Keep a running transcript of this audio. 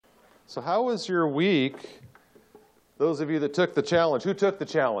So how was your week? Those of you that took the challenge. Who took the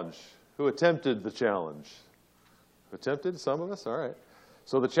challenge? Who attempted the challenge? Attempted? Some of us? All right.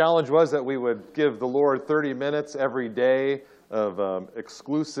 So the challenge was that we would give the Lord 30 minutes every day of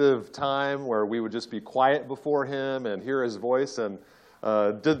exclusive time where we would just be quiet before Him and hear His voice. And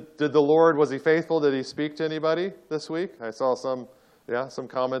did the Lord, was He faithful? Did He speak to anybody this week? I saw some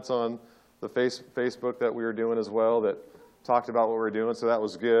comments on the Facebook that we were doing as well that talked about what we were doing, so that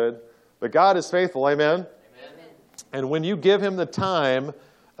was good. But God is faithful, amen? Amen. And when you give Him the time,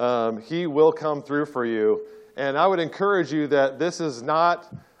 He will come through for you. And I would encourage you that this is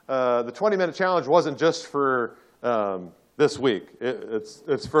not, the 20-minute challenge wasn't just for this week.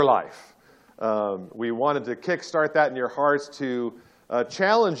 It's for life. We wanted to kickstart that in your hearts to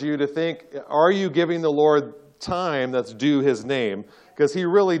challenge you to think, are you giving the Lord time that's due His name? Because He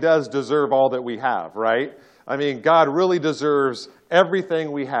really does deserve all that we have, right? I mean, God really deserves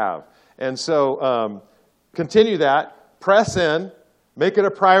everything we have. And so continue that, press in, make it a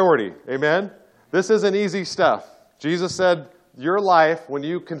priority. Amen? This isn't easy stuff. Jesus said your life, when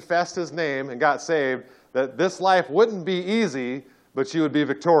you confessed His name and got saved, that this life wouldn't be easy, but you would be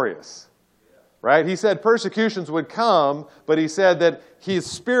victorious. Right? He said persecutions would come, but He said that His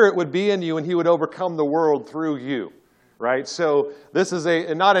Spirit would be in you and He would overcome the world through you. Right? So this is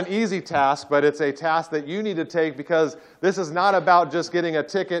not an easy task, but it's a task that you need to take because this is not about just getting a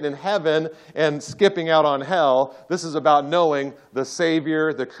ticket in heaven and skipping out on hell. This is about knowing the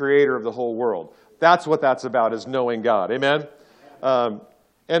Savior, the Creator of the whole world. That's what that's about, is knowing God. Amen? And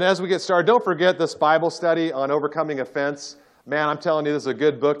as we get started, don't forget this Bible study on overcoming offense. Man, I'm telling you, this is a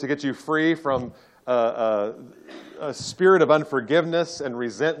good book to get you free from a spirit of unforgiveness and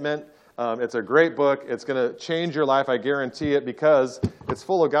resentment. It's a great book. It's going to change your life, I guarantee it, because it's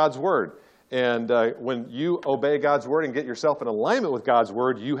full of God's Word. And when you obey God's Word and get yourself in alignment with God's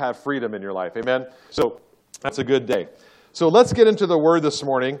Word, you have freedom in your life. Amen? So that's a good day. So let's get into the Word this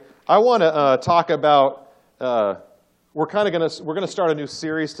morning. I want to talk about, we're going to start a new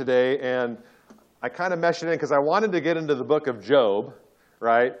series today, and I kind of meshed it in because I wanted to get into the book of Job,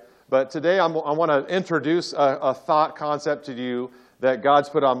 right? But today I want to introduce a thought concept to you that God's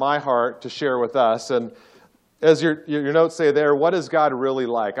put on my heart to share with us. And as your notes say there, what is God really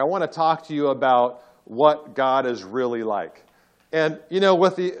like? I want to talk to you about what God is really like. And, you know,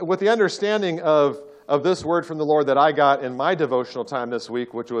 with the understanding of this word from the Lord that I got in my devotional time this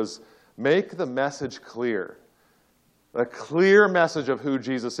week, which was make the message clear. A clear message of who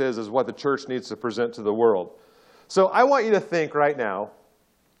Jesus is what the church needs to present to the world. So I want you to think right now,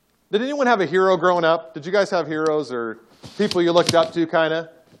 did anyone have a hero growing up? Did you guys have heroes or people you looked up to, kind of?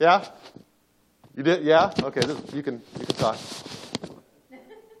 Yeah? You did? Yeah? Okay, you can talk. Superman.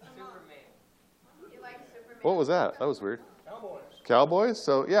 What was that? That was weird. Cowboys?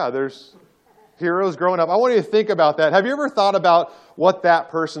 So, yeah, there's heroes growing up. I want you to think about that. Have you ever thought about what that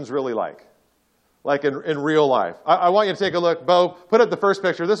person's really like? Like in real life. I want you to take a look. Bo, put up the first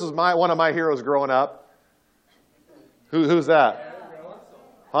picture. This is one of my heroes growing up. Who's that?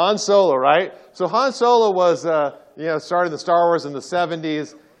 Han Solo, right? So Han Solo was, started the Star Wars in the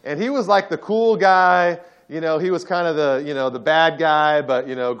 70s, and he was like the cool guy. You know, he was kind of the bad guy, but,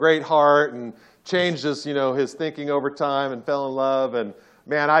 great heart, and changed his thinking over time and fell in love. And,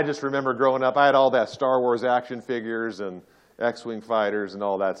 man, I just remember growing up, I had all that Star Wars action figures and X-Wing fighters and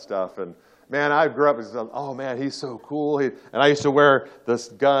all that stuff. And, man, I grew up and said, oh, man, he's so cool. And I used to wear this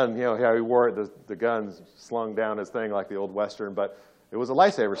gun, how he wore it, the gun slung down his thing like the old Western, but it was a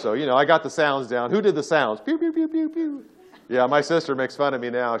lightsaber, so, I got the sounds down. Who did the sounds? Pew, pew, pew, pew, pew. Yeah, my sister makes fun of me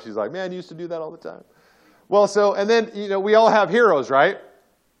now. She's like, man, you used to do that all the time. Well, so, and then, we all have heroes, right?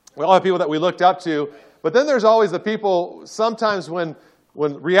 We all have people that we looked up to. But then there's always the people, sometimes when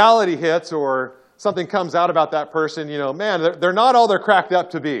reality hits or something comes out about that person, man, they're not all they're cracked up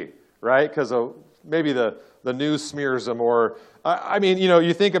to be, right? Because of maybe the news smears them. Or,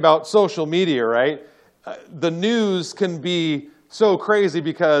 you think about social media, right? The news can be so crazy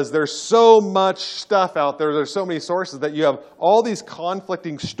because there's so much stuff out there. There's so many sources that you have all these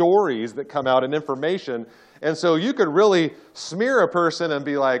conflicting stories that come out and information. And so you could really smear a person and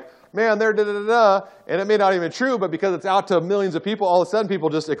be like, man, they're da-da-da-da. And it may not even be true, but because it's out to millions of people, all of a sudden people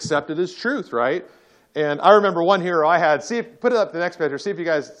just accept it as truth, right? And I remember one hero I had. Put it up the next picture. See if you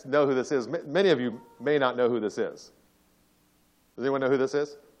guys know who this is. Many of you may not know who this is. Does anyone know who this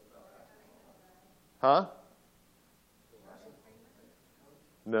is? Huh?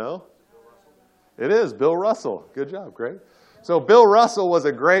 No? It is Bill Russell. Good job, great. So Bill Russell was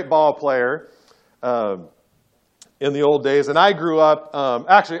a great ball player in the old days, and I grew up.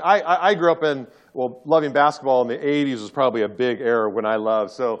 I grew up in well, loving basketball in the 80s was probably a big era when I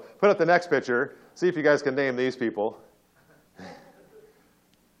loved. So put up the next picture. See if you guys can name these people.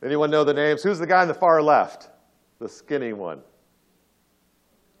 Anyone know the names? Who's the guy on the far left? The skinny one.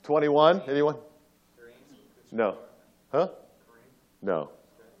 21? Anyone? No. Huh? No.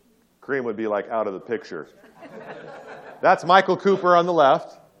 Kareem would be like out of the picture. That's Michael Cooper on the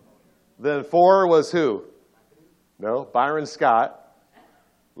left. Then 4 was who? No, Byron Scott.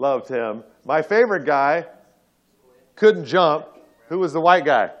 Loved him. My favorite guy couldn't jump. Who was the white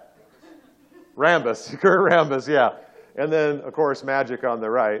guy? Rambis. Kurt Rambis, yeah. And then, of course, Magic on the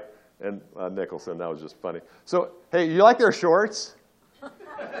right. And Nicholson. That was just funny. So, hey, you like their shorts?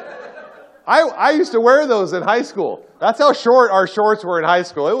 I used to wear those in high school. That's how short our shorts were in high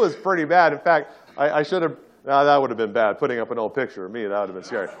school. It was pretty bad. In fact, I should have, no, that would have been bad. Putting up an old picture of me, that would have been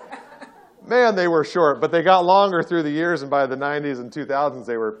scary. Man, they were short, but they got longer through the years, and by the 90s and 2000s,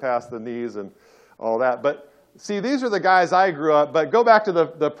 they were past the knees and all that. But see, these are the guys I grew up, but go back to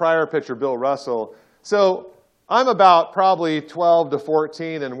the prior picture, Bill Russell. So I'm about probably 12 to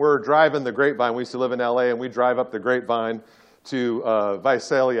 14, and we're driving the Grapevine. We used to live in LA, and we drive up the Grapevine to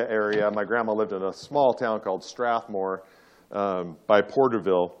Visalia area. My grandma lived in a small town called Strathmore by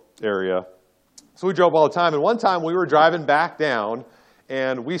Porterville area. So we drove all the time, and one time we were driving back down,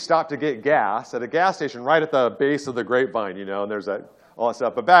 and we stopped to get gas at a gas station right at the base of the Grapevine, you know, and there's all that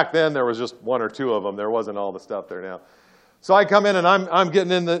stuff. But back then, there was just 1 or 2 of them. There wasn't all the stuff there now. So I come in, and I'm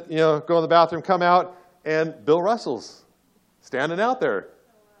getting in the, go in the bathroom, come out, and Bill Russell's standing out there.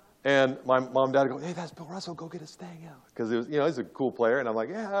 And my mom and dad go, hey, that's Bill Russell, go get his thing out. Because he was, he's a cool player. And I'm like,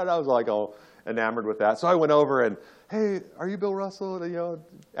 yeah, and I was like all enamored with that. So I went over and, hey, are you Bill Russell?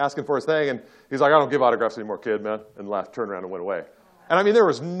 Asking for his thing. And he's like, I don't give autographs anymore, kid, man. And laughed, turned around and went away. And I mean, there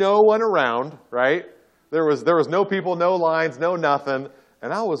was no one around, right? There was no people, no lines, no nothing.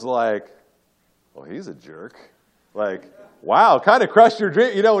 And I was like, well, he's a jerk. Like, wow, kind of crushed your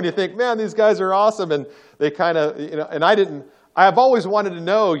dream. When you think, man, these guys are awesome. And they kind of, and I've always wanted to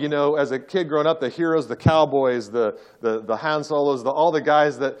know, as a kid growing up, the heroes, the cowboys, the Han Solos, all the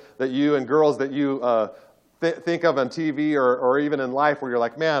guys that you and girls that you think of on TV or even in life where you're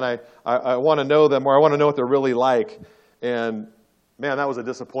like, man, I want to know them or I want to know what they're really like. And man, that was a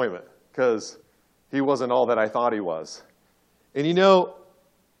disappointment because he wasn't all that I thought he was. And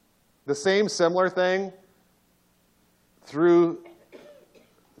the same similar thing through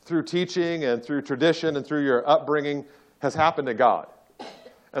teaching and through tradition and through your upbringing has happened to God.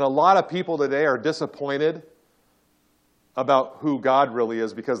 And a lot of people today are disappointed about who God really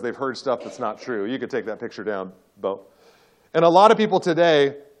is because they've heard stuff that's not true. You could take that picture down, Bo. And a lot of people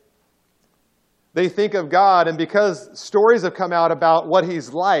today, they think of God, and because stories have come out about what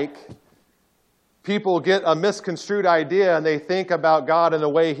he's like, people get a misconstrued idea and they think about God in a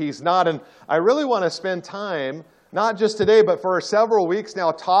way he's not. And I really want to spend time, not just today, but for several weeks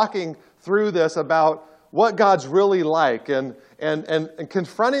now, talking through this about what God's really like and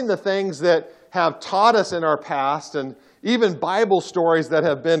confronting the things that have taught us in our past and even Bible stories that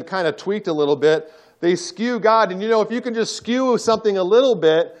have been kind of tweaked a little bit. They skew God. And if you can just skew something a little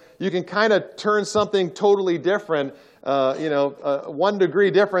bit, you can kind of turn something totally different. 1 degree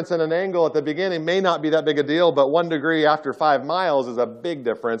difference in an angle at the beginning may not be that big a deal, but 1 degree after 5 miles is a big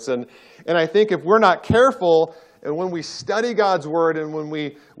difference. And I think if we're not careful, and when we study God's Word and when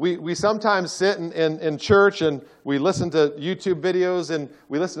we sometimes sit in church and we listen to YouTube videos and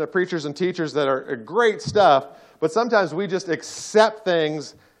we listen to preachers and teachers that are great stuff, but sometimes we just accept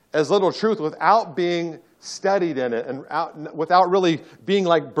things as little truth without being studied in it and without really being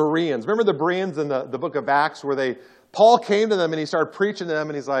like Bereans. Remember the Bereans in the book of Acts where Paul came to them and he started preaching to them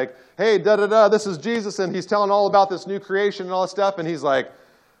and he's like, hey, this is Jesus, and he's telling all about this new creation and all this stuff, and he's like,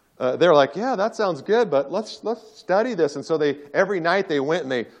 they're like, yeah, that sounds good, but let's study this. And so every night they went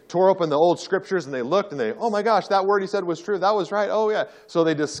and they tore open the old scriptures and they looked and oh my gosh, that word he said was true. That was right. Oh yeah. So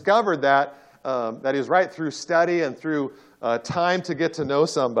they discovered that is right through study and through time to get to know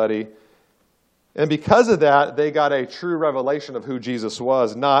somebody. And because of that, they got a true revelation of who Jesus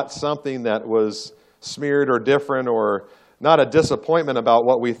was, not something that was smeared or different or not a disappointment about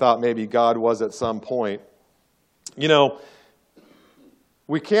what we thought maybe God was at some point.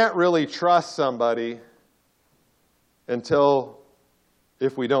 We can't really trust somebody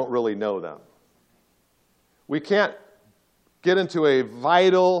if we don't really know them. We can't get into a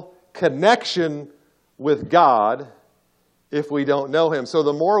vital connection with God if we don't know him. So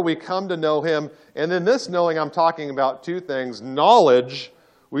the more we come to know him, and in this knowing I'm talking about 2 things. Knowledge,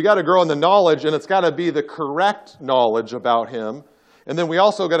 we got to grow in the knowledge, and it's got to be the correct knowledge about him. And then we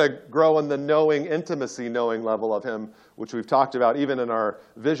also got to grow in the knowing level of him, which we've talked about even in our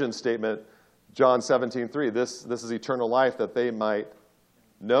vision statement, John 17:3. This is eternal life, that they might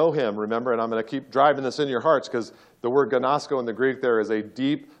know him. Remember, and I'm going to keep driving this in your hearts because the word gnosko in the Greek there is a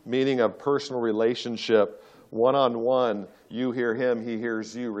deep meaning of personal relationship, one-on-one, you hear him, he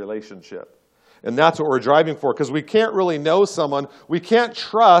hears you relationship. And that's what we're driving for, because we can't really know someone. We can't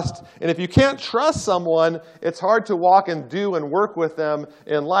trust. And if you can't trust someone, it's hard to walk and do and work with them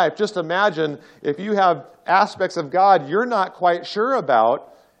in life. Just imagine if you have aspects of God you're not quite sure about,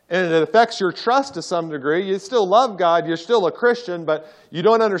 and it affects your trust to some degree. You still love God. You're still a Christian, but you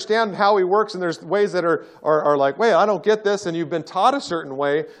don't understand how he works, and there's ways that are like, wait, I don't get this, and you've been taught a certain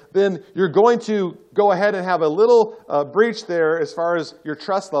way, then you're going to go ahead and have a little breach there as far as your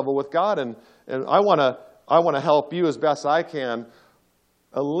trust level with God. And I want to help you as best I can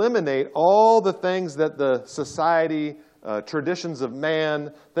eliminate all the things that the society, traditions of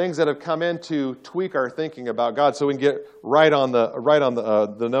man, things that have come in to tweak our thinking about God, so we can get right on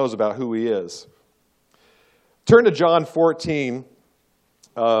the nose about who he is. Turn to John 14,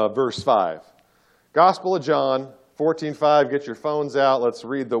 verse 5. Gospel of John 14:5. Get your phones out. Let's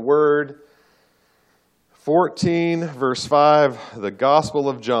read the word. 14, verse 5, the Gospel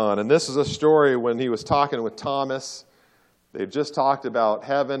of John. And this is a story when he was talking with Thomas. They've just talked about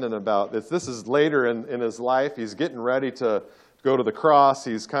heaven and about this. This is later in his life. He's getting ready to go to the cross.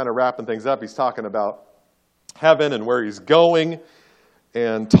 He's kind of wrapping things up. He's talking about heaven and where he's going.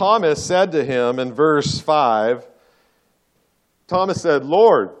 And Thomas said to him in verse 5, Thomas said,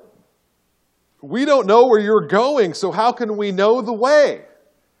 Lord, we don't know where you're going, so how can we know the way?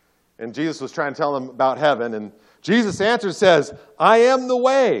 And Jesus was trying to tell him about heaven. And Jesus answers, says, I am the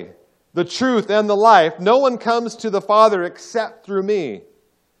way, the truth, and the life. No one comes to the Father except through me.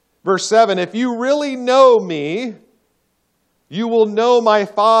 Verse 7, if you really know me, you will know my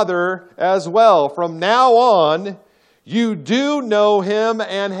Father as well. From now on, you do know him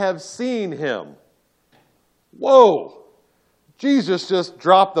and have seen him. Whoa! Jesus just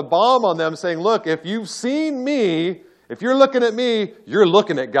dropped the bomb on them saying, look, if you've seen me, if you're looking at me, you're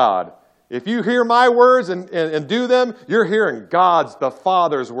looking at God. If you hear my words and do them, you're hearing God's, the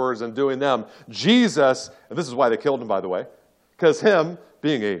Father's words and doing them. Jesus, and this is why they killed him, by the way, because him,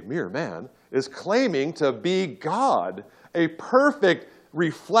 being a mere man, is claiming to be God, a perfect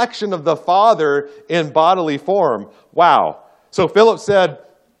reflection of the Father in bodily form. Wow. So Philip said,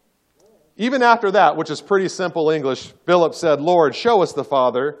 even after that, which is pretty simple English, Philip said, Lord, show us the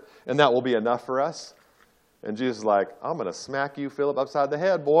Father, and that will be enough for us. And Jesus is like, I'm going to smack you, Philip, upside the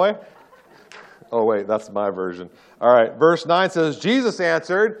head, boy. Oh, wait, that's my version. All right, verse 9 says, Jesus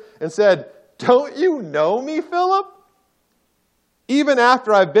answered and said, don't you know me, Philip? Even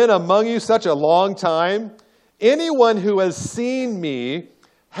after I've been among you such a long time, anyone who has seen me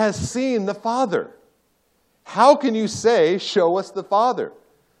has seen the Father. How can you say, show us the Father?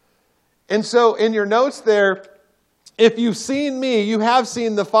 And so in your notes there, if you've seen me, you have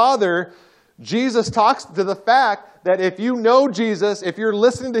seen the Father. Jesus talks to the fact that if you know Jesus, if you're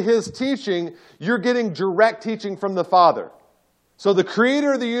listening to his teaching, you're getting direct teaching from the Father. So the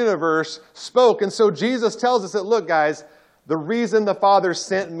creator of the universe spoke. And so Jesus tells us that, look, guys, the reason the Father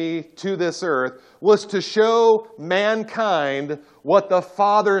sent me to this earth was to show mankind what the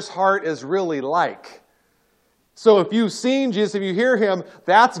Father's heart is really like. So if you've seen Jesus, if you hear him,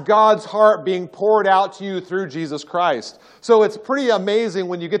 that's God's heart being poured out to you through Jesus Christ. So it's pretty amazing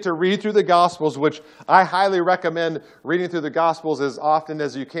when you get to read through the Gospels, which I highly recommend reading through the Gospels as often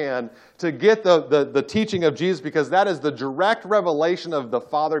as you can, to get the teaching of Jesus, because that is the direct revelation of the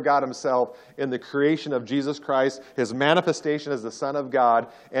Father God himself in the creation of Jesus Christ, his manifestation as the Son of God,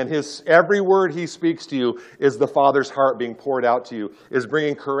 and his every word he speaks to you is the Father's heart being poured out to you, is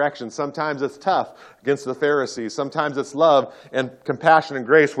bringing correction. Sometimes it's tough against the Pharisees. Sometimes it's love and compassion and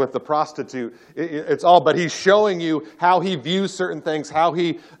grace with the prostitute. It's all, but he's showing you how he views certain things, how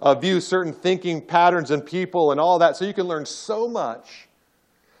he views certain thinking patterns and people and all that. So you can learn so much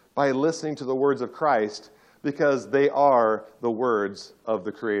by listening to the words of Christ, because they are the words of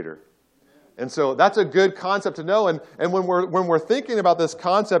the Creator. And so that's a good concept to know. And when we're thinking about this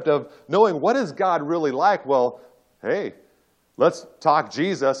concept of knowing what is God really like, well, hey, let's talk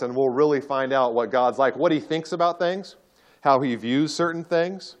Jesus and we'll really find out what God's like, what he thinks about things, how he views certain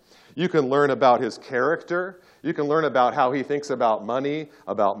things. You can learn about his character. You can learn about how he thinks about money,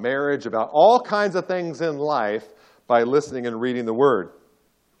 about marriage, about all kinds of things in life by listening and reading the Word.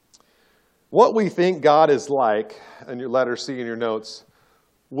 What we think God is like, in your letter C in your notes,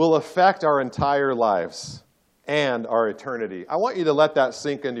 will affect our entire lives and our eternity. I want you to let that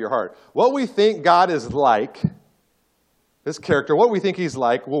sink into your heart. What we think God is like, his character, what we think he's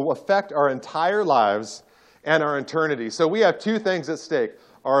like, will affect our entire lives and our eternity. So we have two things at stake: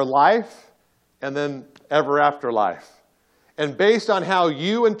 our life and then ever after life. And based on how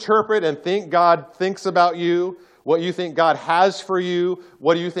you interpret and think God thinks about you, what you think God has for you,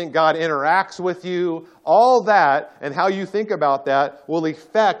 what do you think God interacts with you, all that and how you think about that will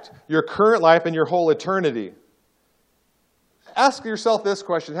affect your current life and your whole eternity. Ask yourself this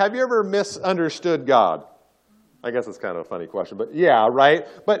question. Have you ever misunderstood God? I guess it's kind of a funny question, but yeah, right?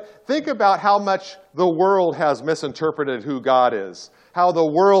 But think about how much the world has misinterpreted who God is, how the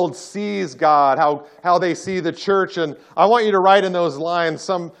world sees God, how they see the church. And I want you to write in those lines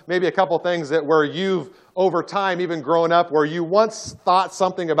maybe a couple things that where you've, over time, even grown up, where you once thought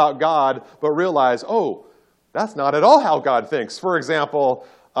something about God, but realized, oh, that's not at all how God thinks. For example,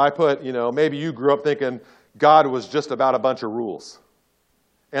 I put, maybe you grew up thinking God was just about a bunch of rules.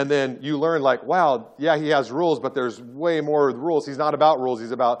 And then you learn like, wow, yeah, he has rules, but there's way more rules. He's not about rules.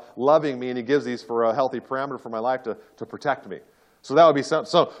 He's about loving me, and he gives these for a healthy parameter for my life to protect me. So that would be something.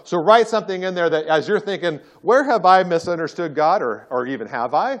 So write something in there that as you're thinking, where have I misunderstood God, or even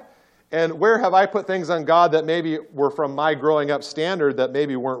have I? And where have I put things on God that maybe were from my growing up standard that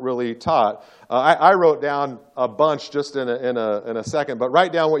maybe weren't really taught? I wrote down a bunch just in a second, but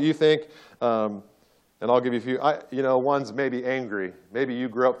write down what you think. And I'll give you a few. One's maybe angry. Maybe you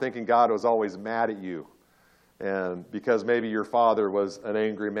grew up thinking God was always mad at you. And because maybe your father was an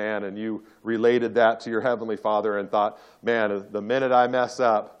angry man and you related that to your heavenly Father and thought, man, the minute I mess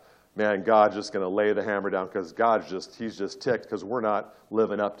up, man, God's just going to lay the hammer down because he's just ticked because we're not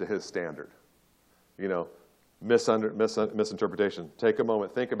living up to his standard. Misinterpretation. Take a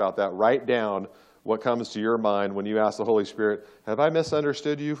moment. Think about that. Write down what comes to your mind when you ask the Holy Spirit, have I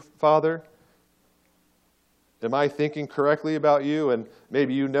misunderstood you, Father? Am I thinking correctly about you? And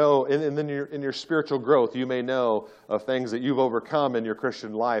maybe and then in your spiritual growth, you may know of things that you've overcome in your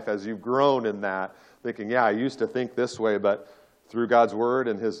Christian life as you've grown in that, thinking, yeah, I used to think this way, but through God's Word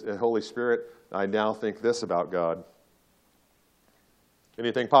and His Holy Spirit, I now think this about God.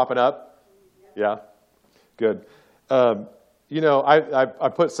 Anything popping up? Yeah? Good. I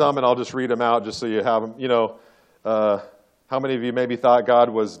put some, and I'll just read them out just so you have them. How many of you maybe thought God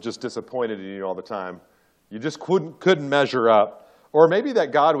was just disappointed in you all the time? You just couldn't measure up. Or maybe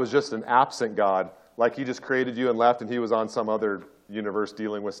that God was just an absent God, like he just created you and left and he was on some other universe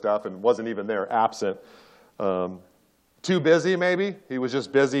dealing with stuff and wasn't even there, absent. Too busy, maybe. He was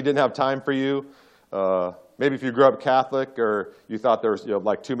just busy, didn't have time for you. Maybe if you grew up Catholic or you thought there was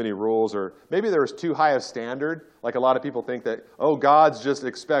like too many rules, or maybe there was too high a standard. Like a lot of people think that, God just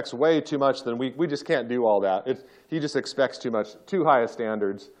expects way too much, then we just can't do all that. He just expects too much, too high of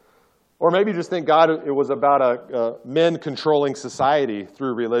standards. Or maybe you just think it was about men controlling society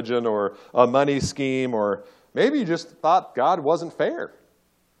through religion or a money scheme, or maybe you just thought God wasn't fair.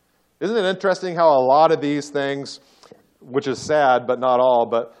 Isn't it interesting how a lot of these things, which is sad, but not all,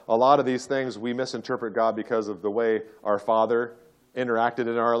 but a lot of these things we misinterpret God because of the way our Father interacted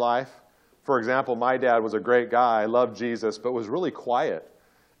in our life? For example, my dad was a great guy, loved Jesus, but was really quiet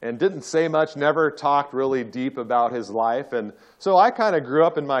and didn't say much, never talked really deep about his life. And so I kind of grew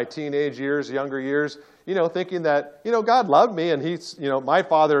up in my teenage years, younger years, thinking that, God loved me and he's, my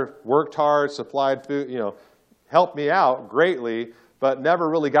father worked hard, supplied food, helped me out greatly, but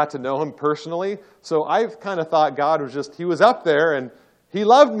never really got to know him personally. So I've kind of thought God was he was up there and he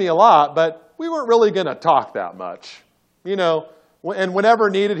loved me a lot, but we weren't really going to talk that much, and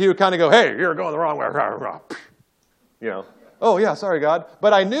whenever needed, he would kind of go, hey, you're going the wrong way, Oh, yeah, sorry, God.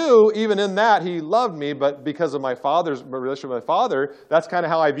 But I knew even in that he loved me, but because of my relationship with my father, that's kind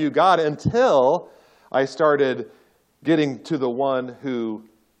of how I view God until I started getting to the one who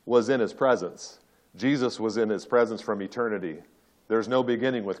was in his presence. Jesus was in his presence from eternity. There's no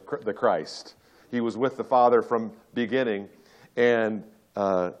beginning with the Christ. He was with the Father from beginning, and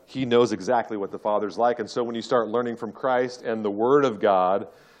he knows exactly what the Father's like. And so when you start learning from Christ and the Word of God,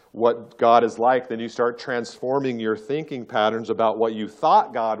 what God is like, then you start transforming your thinking patterns about what you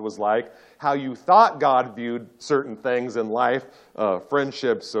thought God was like, how you thought God viewed certain things in life,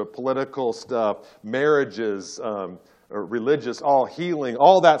 friendships, political stuff, marriages, religious, all healing,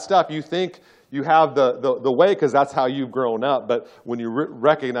 all that stuff. You think you have the way because that's how you've grown up. But when you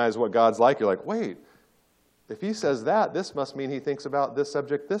recognize what God's like, you're like, wait, if he says that, this must mean he thinks about this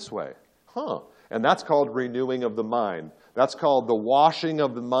subject this way. And that's called renewing of the mind. That's called the washing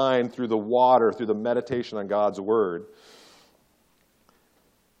of the mind through the water, through the meditation on God's Word.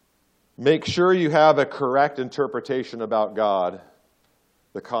 Make sure you have a correct interpretation about God.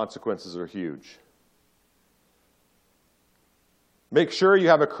 The consequences are huge. Make sure you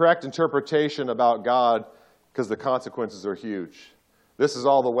have a correct interpretation about God because the consequences are huge. This is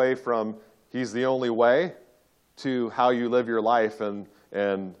all the way from He's the only way to how you live your life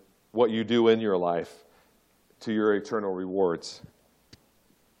and what you do in your life to your eternal rewards.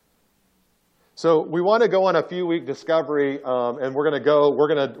 So we want to go on a few-week discovery, and we're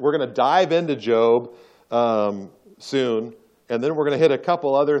going to dive into Job soon, and then we're going to hit a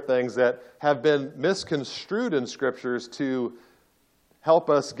couple other things that have been misconstrued in scriptures to help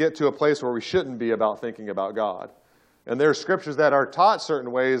us get to a place where we shouldn't be about thinking about God. And there are scriptures that are taught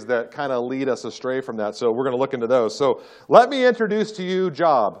certain ways that kind of lead us astray from that. So we're going to look into those. So let me introduce to you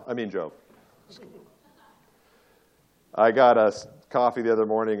Job. I got a coffee the other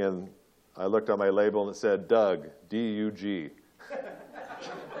morning, and I looked on my label, and it said Doug, D-U-G.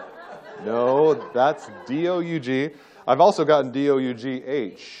 No, that's D-O-U-G. I've also gotten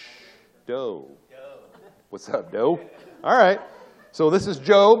D-O-U-G-H. Doe. What's up, Doe? All right. So this is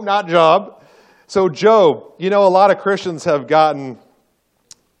Job, not Job. So Job, a lot of Christians have gotten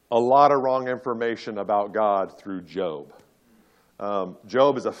a lot of wrong information about God through Job.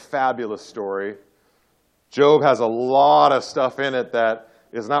 Job is a fabulous story. Job has a lot of stuff in it that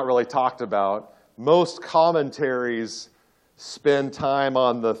is not really talked about. Most commentaries spend time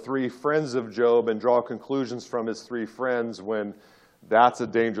on the three friends of Job and draw conclusions from his three friends when that's a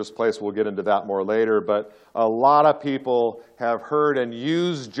dangerous place. We'll get into that more later. But a lot of people have heard and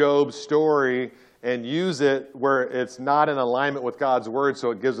used Job's story and use it where it's not in alignment with God's word, so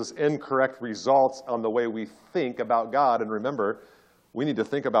it gives us incorrect results on the way we think about God. And remember, we need to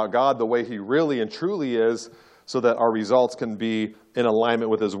think about God the way he really and truly is so that our results can be in alignment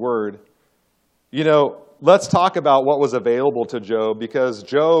with his word. Let's talk about what was available to Job, because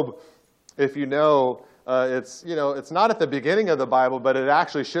Job, if it's not at the beginning of the Bible, but it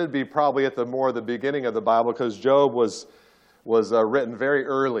actually should be probably at the beginning of the Bible, because Job was written very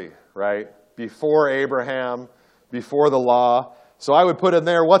early, right? Before Abraham, before the law. So I would put in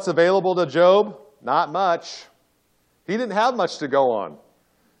there, what's available to Job? Not much. He didn't have much to go on.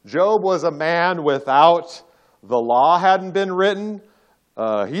 Job was a man without the law hadn't been written.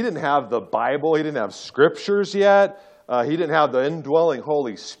 He didn't have the Bible. He didn't have scriptures yet. He didn't have the indwelling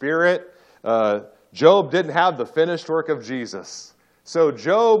Holy Spirit. Job didn't have the finished work of Jesus. So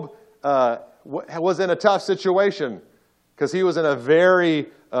Job was in a tough situation because he was in a very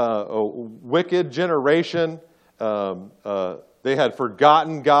wicked generation. They had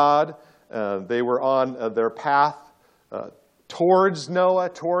forgotten God. They were on their path towards Noah,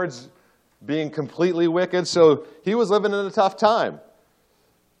 towards being completely wicked. So he was living in a tough time.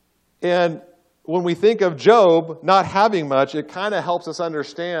 And when we think of Job not having much, it kind of helps us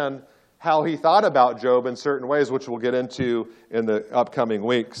understand how he thought about Job in certain ways, which we'll get into in the upcoming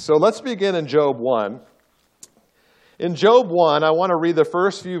weeks. So let's begin in Job 1. In Job 1, I want to read the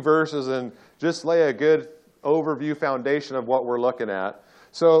first few verses and just lay a good overview foundation of what we're looking at.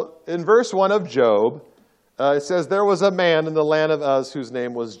 So in verse 1 of Job, it says, "There was a man in the land of Uz whose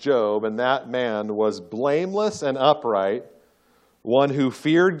name was Job, and that man was blameless and upright, one who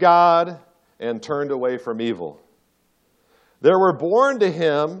feared God and turned away from evil. There were born to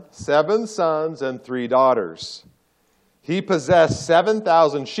him 7 sons and 3 daughters. He possessed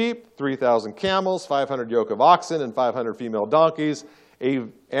 7,000 sheep, 3,000 camels, 500 yoke of oxen, and 500 female donkeys,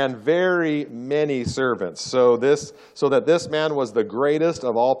 and very many servants, so that this man was the greatest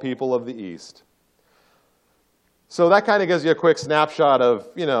of all people of the East." So that kind of gives you a quick snapshot of,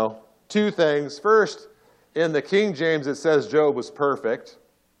 2 things. First, in the King James, it says Job was perfect.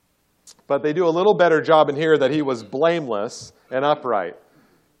 But they do a little better job in here that he was blameless and upright.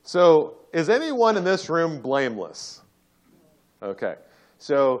 So is anyone in this room blameless? Okay.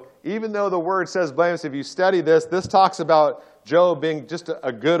 So even though the word says blameless, if you study this talks about Job being just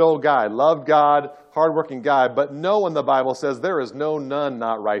a good old guy, loved God, hardworking guy. But no one in the Bible says there is none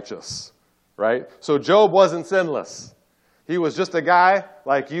not righteous. Right? So Job wasn't sinless. He was just a guy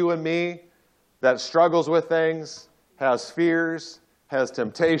like you and me that struggles with things, has fears, has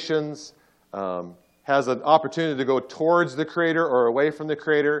temptations, has an opportunity to go towards the Creator or away from the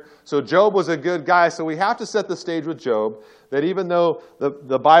Creator. So Job was a good guy. So we have to set the stage with Job that even though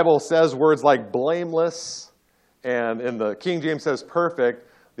the Bible says words like blameless, and in the King James says perfect,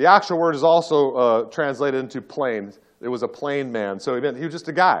 the actual word is also translated into plain. It was a plain man. So he was just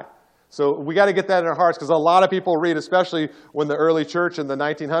a guy. So we got to get that in our hearts, because a lot of people read, especially when the early church in the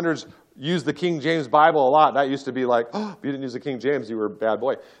 1900s used the King James Bible a lot. That used to be like, oh, if you didn't use the King James, you were a bad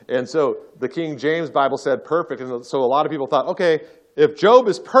boy. And so the King James Bible said perfect. And so a lot of people thought, okay, if Job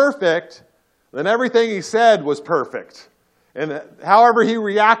is perfect, then everything he said was perfect. And however he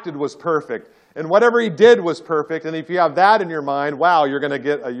reacted was perfect. And whatever he did was perfect. And if you have that in your mind, wow, you're going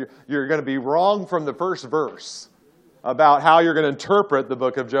to be wrong from the first verse about how you're going to interpret the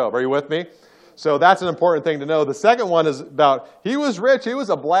book of Job. Are you with me? So that's an important thing to know. The second one is about he was rich. He was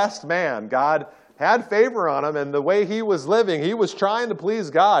a blessed man. God had favor on him, and the way he was living, he was trying to please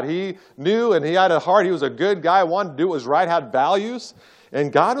God. He knew, and he had a heart. He was a good guy, wanted to do what was right, had values,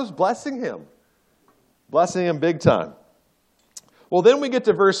 and God was blessing him big time. Well, then we get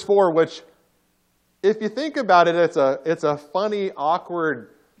to verse 4, which, if you think about it, it's a funny,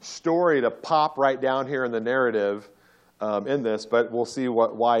 awkward story to pop right down here in the narrative in this, but we'll see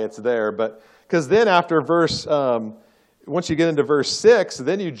why it's there. But because then after once you get into verse 6,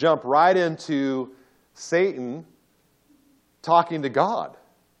 then you jump right into Satan talking to God.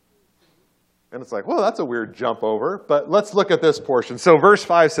 And it's like, well, that's a weird jump over. But let's look at this portion. So verse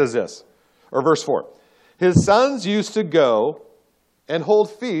 5 says this, or verse 4. His sons used to go and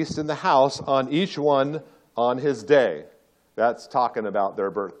hold feast in the house on each one on his day. That's talking about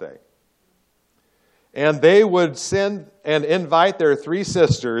their birthday. And they would send and invite their 3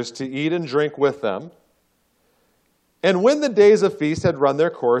 sisters to eat and drink with them. And when the days of feast had run their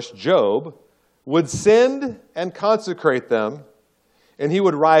course, Job would send and consecrate them, and he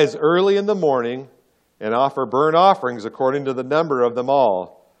would rise early in the morning and offer burnt offerings according to the number of them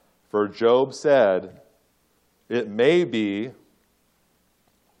all. For Job said, it may be,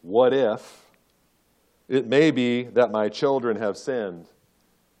 what if, it may be that my children have sinned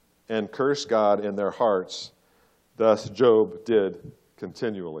and cursed God in their hearts. Thus Job did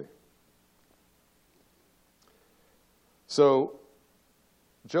continually. So,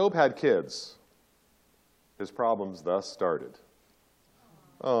 Job had kids. His problems thus started.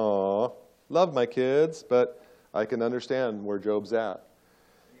 Aw, love my kids, but I can understand where Job's at.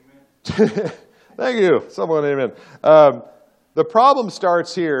 Amen. Thank you. Someone, amen. The problem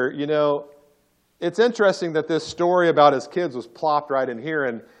starts here. You know, it's interesting that this story about his kids was plopped right in here,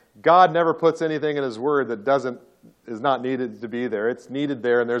 and God never puts anything in his word that is not needed to be there. It's needed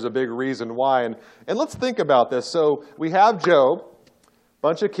there, and there's a big reason why. And let's think about this. So we have Job,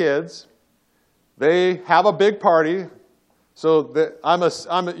 bunch of kids. They have a big party. So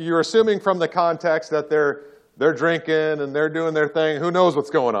you're assuming from the context that they're drinking and they're doing their thing. Who knows what's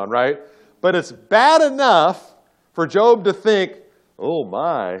going on, right? But it's bad enough for Job to think, oh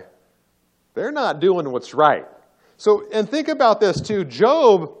my, they're not doing what's right. So, and think about this too.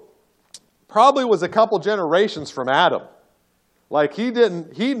 Job probably was a couple generations from Adam. Like he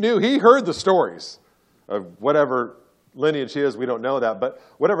heard the stories of whatever lineage he is. We don't know that, but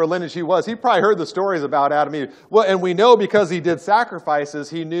whatever lineage he was, he probably heard the stories about Adam and Eve. Well, and we know because he did sacrifices,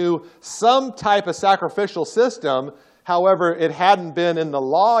 he knew some type of sacrificial system. However, it hadn't been in the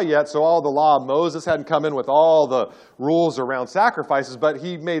law yet, so all the law of Moses hadn't come in with all the rules around sacrifices, but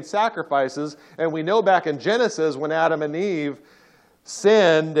he made sacrifices. And we know back in Genesis when Adam and Eve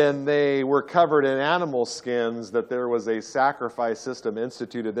sinned and they were covered in animal skins that there was a sacrifice system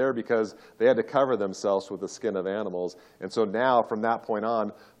instituted there because they had to cover themselves with the skin of animals. And so now, from that point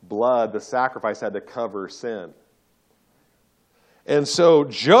on, blood, the sacrifice had to cover sin. And so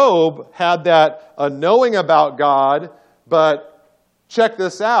Job had that knowing about God, but check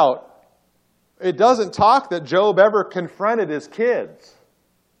this out. It doesn't talk that Job ever confronted his kids.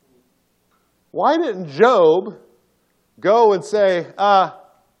 Why didn't Job go and say,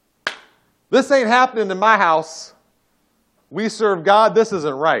 this ain't happening in my house. We serve God. This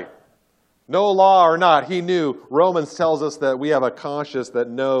isn't right. No law or not, he knew. Romans tells us that we have a conscience that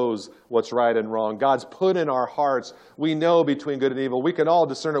knows what's right and wrong. God's put in our hearts. We know between good and evil. We can all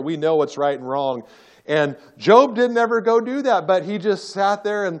discern it. We know what's right and wrong. And Job didn't ever go do that, but he just sat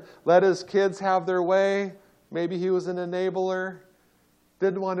there and let his kids have their way. Maybe he was an enabler.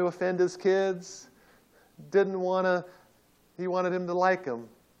 Didn't want to offend his kids. He wanted him to like him.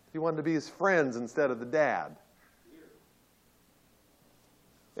 He wanted to be his friends instead of the dad.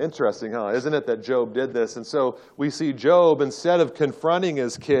 Interesting, huh? Isn't it that Job did this? And so we see Job, instead of confronting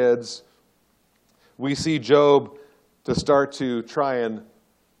his kids, we see Job to start to try and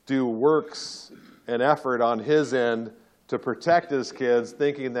do works and effort on his end to protect his kids,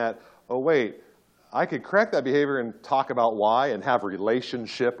 thinking that, oh, wait, I could correct that behavior and talk about why and have a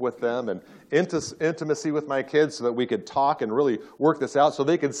relationship with them and intimacy with my kids so that we could talk and really work this out so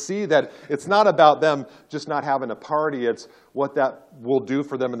they could see that it's not about them just not having a party. It's what that will do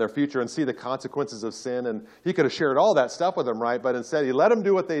for them in their future and see the consequences of sin. And he could have shared all that stuff with them, right? But instead, he let them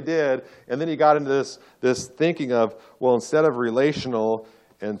do what they did. And then he got into this thinking of, well, instead of relational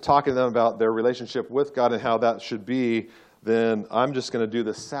and talking to them about their relationship with God and how that should be, then I'm just going to do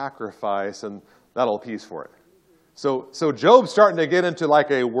the sacrifice and that'll appease for it. So Job's starting to get into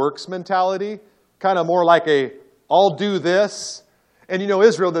like a works mentality, kind of more like I'll do this. And you know,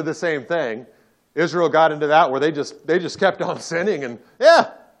 Israel did the same thing. Israel got into that where they just kept on sinning and,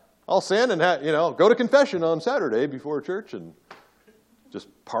 yeah, I'll sin and go to confession on Saturday before church and just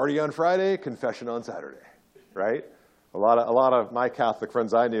party on Friday, confession on Saturday, right? A lot of my Catholic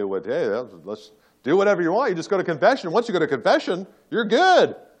friends I knew would, hey, let's do whatever you want. You just go to confession. Once you go to confession, you're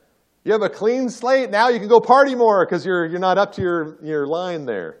good. You have a clean slate. Now you can go party more because you're not up to your line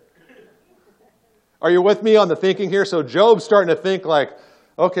there. Are you with me on the thinking here? So Job's starting to think like,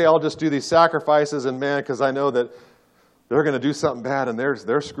 okay, I'll just do these sacrifices, and man, because I know that they're going to do something bad, and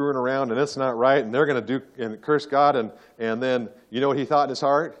they're screwing around, and it's not right, and they're going to do and curse God, and then you know what he thought in his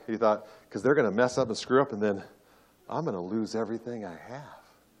heart? He thought, because they're going to mess up and screw up, and then I'm going to lose everything I have,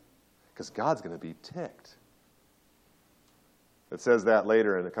 because God's going to be ticked. It says that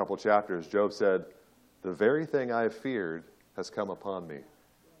later in a couple chapters. Job said, the very thing I have feared has come upon me.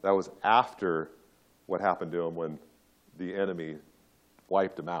 That was after what happened to him when the enemy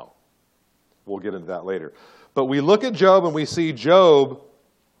wiped him out. We'll get into that later. But we look at Job and we see Job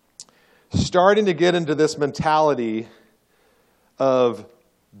starting to get into this mentality of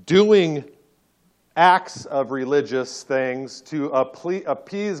doing acts of religious things to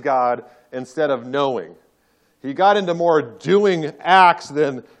appease God instead of knowing. He got into more doing acts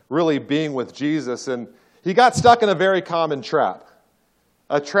than really being with Jesus, and he got stuck in a very common trap.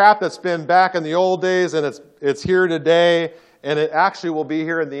 A trap that's been back in the old days, and it's here today, and it actually will be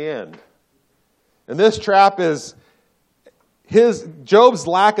here in the end. And this trap is Job's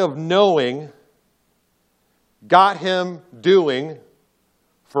lack of knowing got him doing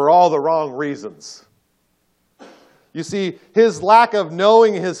for all the wrong reasons. You see, his lack of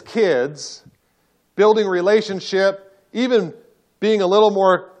knowing his kids, building relationship, even being a little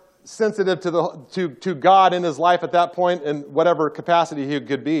more sensitive to God in his life at that point in whatever capacity he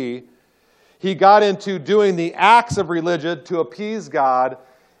could be, he got into doing the acts of religion to appease God.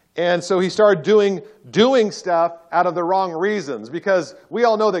 And so he started doing stuff out of the wrong reasons, because we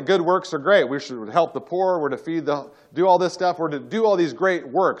all know that good works are great. We should help the poor. We're to do all this stuff. We're to do all these great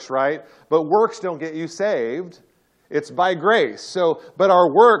works, right? But works don't get you saved. It's by grace. But our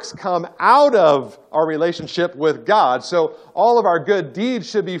works come out of our relationship with God. So all of our good deeds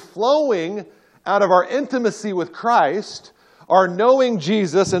should be flowing out of our intimacy with Christ, our knowing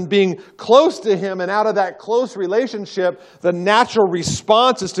Jesus and being close to Him. And out of that close relationship, the natural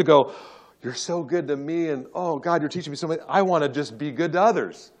response is to go, you're so good to me, and oh, God, you're teaching me so much. I want to just be good to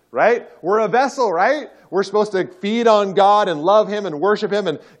others, right? We're a vessel, right? We're supposed to feed on God and love Him and worship Him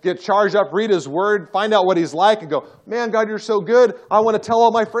and get charged up, read His Word, find out what He's like, and go, man, God, you're so good. I want to tell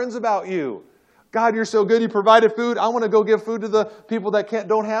all my friends about you. God, you're so good. You provided food. I want to go give food to the people that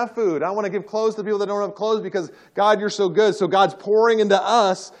don't have food. I want to give clothes to people that don't have clothes because, God, you're so good. So God's pouring into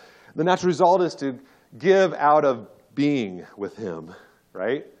us. The natural result is to give out of being with Him,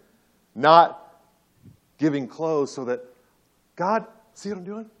 right? Not giving clothes so that, God, see what I'm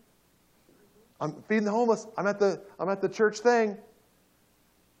doing? I'm feeding the homeless. I'm at the church thing.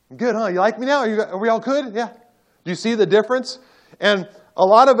 Good, huh? You like me now? Are we all good? Yeah. Do you see the difference? And a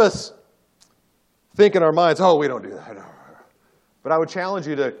lot of us think in our minds, oh, we don't do that. But I would challenge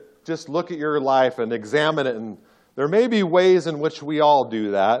you to just look at your life and examine it. And there may be ways in which we all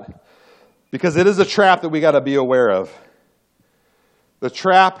do that, because it is a trap that we got to be aware of. The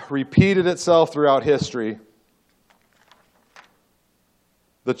trap repeated itself throughout history.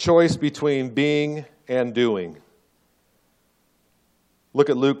 The choice between being and doing. Look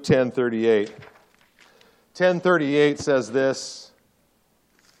at Luke 10:38. 10:38 says this.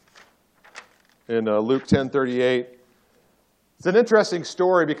 In Luke 10:38. It's an interesting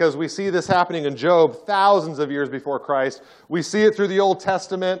story because we see this happening in Job thousands of years before Christ. We see it through the Old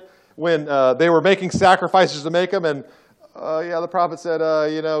Testament when they were making sacrifices to make them, and the prophet said,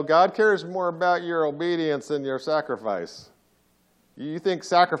 God cares more about your obedience than your sacrifice. You think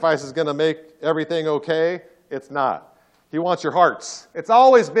sacrifice is going to make everything okay? It's not. He wants your hearts. It's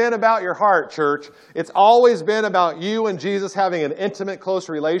always been about your heart, church. It's always been about you and Jesus having an intimate, close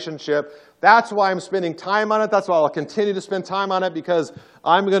relationship. That's why I'm spending time on it. That's why I'll continue to spend time on it, because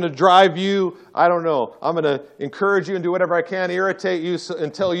I'm going to drive you, I'm going to encourage you and do whatever I can, irritate you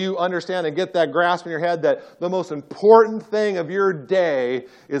until you understand and get that grasp in your head that the most important thing of your day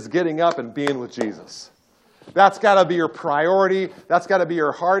is getting up and being with Jesus. That's got to be your priority. That's got to be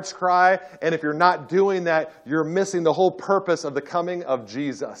your heart's cry. And if you're not doing that, you're missing the whole purpose of the coming of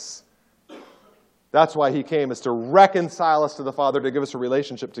Jesus. That's why He came, is to reconcile us to the Father, to give us a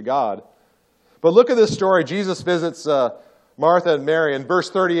relationship to God. But look at this story. Jesus visits Martha and Mary. In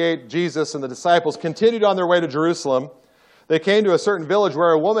verse 38, Jesus and the disciples continued on their way to Jerusalem. They came to a certain village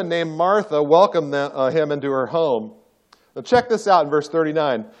where a woman named Martha welcomed him into her home. Now check this out in verse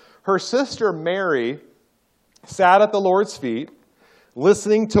 39. Her sister Mary sat at the Lord's feet,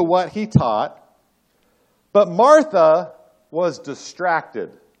 listening to what he taught. But Martha was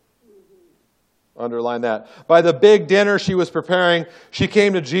distracted. Underline that. By the big dinner she was preparing, she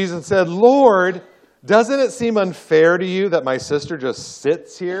came to Jesus and said, Lord, doesn't it seem unfair to you that my sister just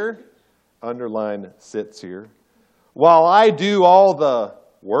sits here? Underline sits here. While I do all the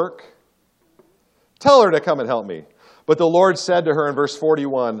work? Tell her to come and help me. But the Lord said to her in verse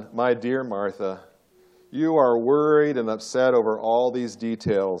 41, my dear Martha, you are worried and upset over all these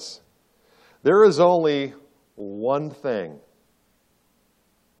details. There is only one thing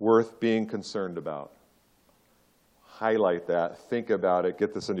worth being concerned about. Highlight that. Think about it.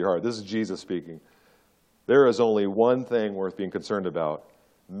 Get this into your heart. This is Jesus speaking. There is only one thing worth being concerned about.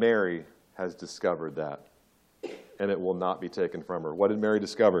 Mary has discovered that, and it will not be taken from her. What did Mary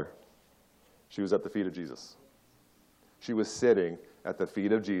discover? She was at the feet of Jesus. She was sitting at the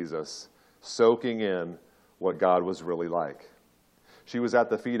feet of Jesus, soaking in what God was really like. She was at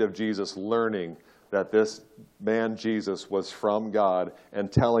the feet of Jesus learning that this man, Jesus, was from God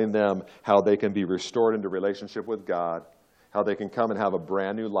and telling them how they can be restored into relationship with God, how they can come and have a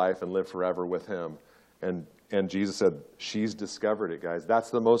brand new life and live forever with him. And Jesus said, she's discovered it, guys. That's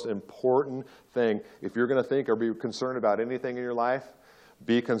the most important thing. If you're going to think or be concerned about anything in your life,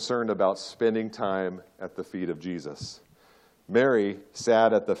 be concerned about spending time at the feet of Jesus. Mary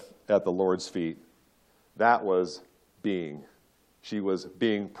sat at the Lord's feet. That was being. She was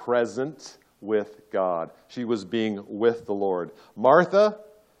being present with God. She was being with the Lord. Martha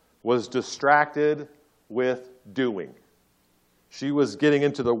was distracted with doing. She was getting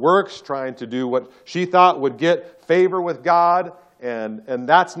into the works, trying to do what she thought would get favor with God, and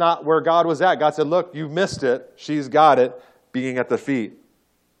that's not where God was at. God said, look, you missed it. She's got it, being at the feet.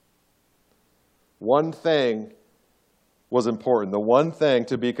 One thing was important, the one thing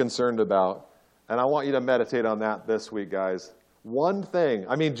to be concerned about, and I want you to meditate on that this week, guys. One thing.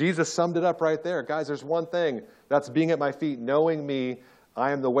 I mean, Jesus summed it up right there. Guys, there's one thing. That's being at my feet, knowing me.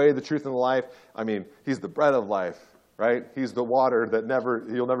 I am the way, the truth, and the life. I mean, he's the bread of life, right? He's the water that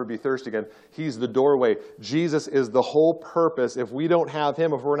you'll never be thirsty again. He's the doorway. Jesus is the whole purpose. If we don't have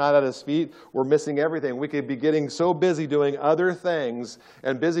him, if we're not at his feet, we're missing everything. We could be getting so busy doing other things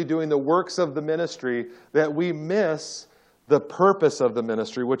and busy doing the works of the ministry that we miss the purpose of the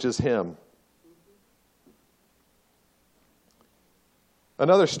ministry, which is him.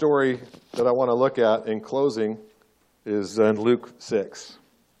 Another story that I want to look at in closing is in Luke 6.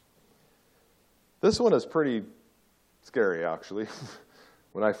 This one is pretty scary, actually.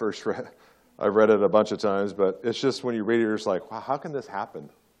 When I first read, I've read it a bunch of times, but it's just when you read it, you're just like, wow, how can this happen?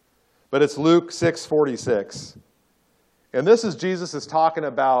 But it's Luke 6:46. And this is Jesus is talking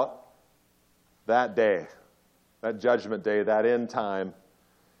about that day, that judgment day, that end time.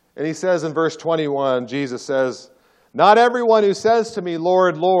 And he says in verse 21, Jesus says, not everyone who says to me,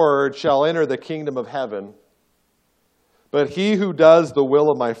 Lord, Lord, shall enter the kingdom of heaven, but he who does the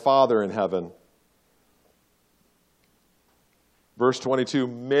will of my Father in heaven. Verse 22,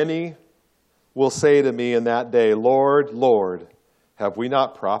 many will say to me in that day, Lord, Lord, have we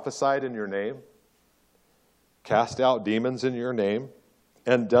not prophesied in your name, cast out demons in your name,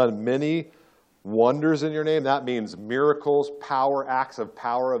 and done many wonders in your name? That means miracles, power, acts of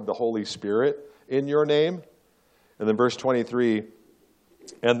power of the Holy Spirit in your name. And then verse 23,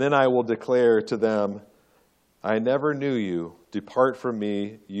 and then I will declare to them, I never knew you. Depart from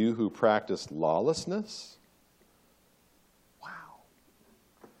me, you who practice lawlessness. Wow.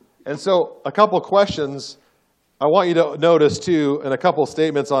 And so a couple questions I want you to notice, too, and a couple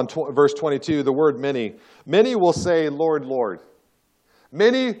statements on verse 22, the word many. Many will say, Lord, Lord.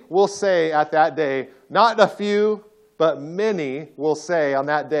 Many will say at that day, not a few, but many will say on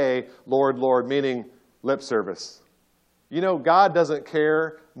that day, Lord, Lord, meaning lip service. You know, God doesn't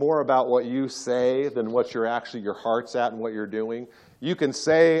care more about what you say than what your heart's at and what you're doing. You can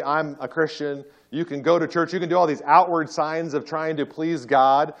say, I'm a Christian. You can go to church. You can do all these outward signs of trying to please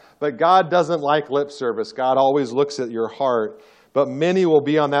God. But God doesn't like lip service. God always looks at your heart. But many will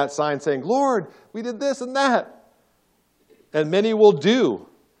be on that sign saying, Lord, we did this and that. And many will do.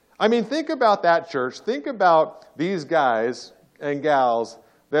 I mean, think about that, church. Think about these guys and gals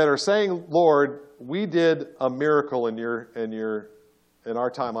that are saying, Lord, we did a miracle in our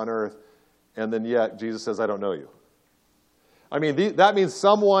time on earth, and then yet Jesus says, I don't know you. I mean, that means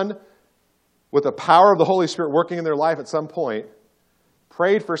someone with the power of the Holy Spirit working in their life at some point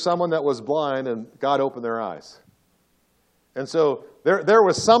prayed for someone that was blind, and God opened their eyes. And so there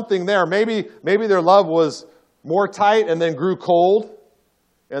was something there. Maybe their love was more tight and then grew cold,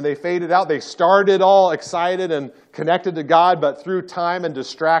 and they faded out. They started all excited and connected to God, but through time and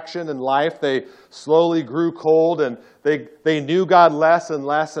distraction and life, they slowly grew cold, and they knew God less and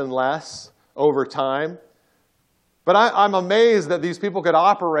less and less over time. But I'm amazed that these people could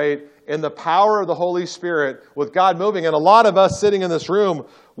operate in the power of the Holy Spirit with God moving. And a lot of us sitting in this room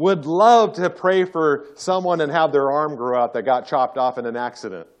would love to pray for someone and have their arm grow out that got chopped off in an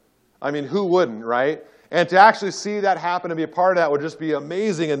accident. I mean, who wouldn't, right? And to actually see that happen and be a part of that would just be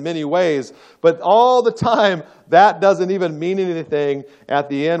amazing in many ways. But all the time, that doesn't even mean anything at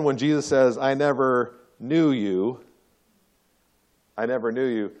the end when Jesus says, I never knew you. I never knew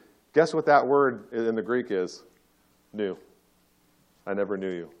you. Guess what that word in the Greek is? Knew. I never knew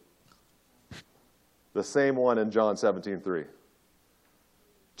you. The same one in John 17:3.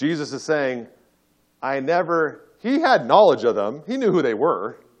 Jesus is saying, he had knowledge of them. He knew who they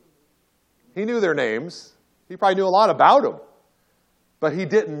were. He knew their names. He probably knew a lot about them. But he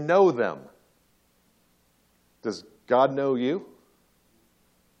didn't know them. Does God know you?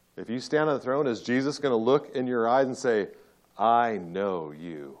 If you stand on the throne, is Jesus going to look in your eyes and say, I know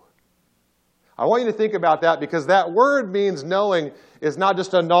you? I want you to think about that, because that word means knowing is not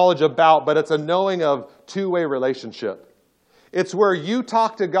just a knowledge about, but it's a knowing of two-way relationship. It's where you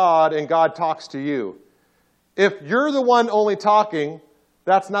talk to God and God talks to you. If you're the one only talking,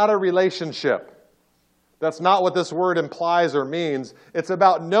 that's not a relationship. That's not what this word implies or means. It's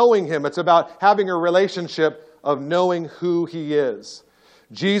about knowing Him. It's about having a relationship of knowing who He is.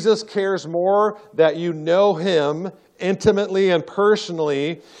 Jesus cares more that you know Him intimately and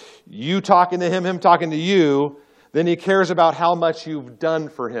personally, you talking to Him, Him talking to you, than He cares about how much you've done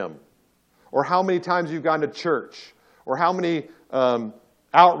for Him, or how many times you've gone to church, or how many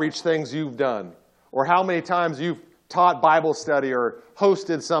outreach things you've done, or how many times you've taught Bible study or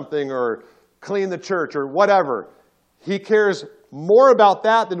hosted something or cleaned the church or whatever. He cares more about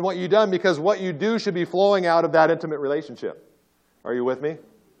that than what you've done, because what you do should be flowing out of that intimate relationship. Are you with me?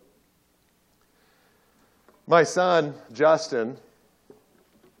 My son, Justin,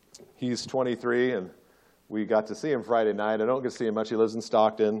 he's 23, and we got to see him Friday night. I don't get to see him much. He lives in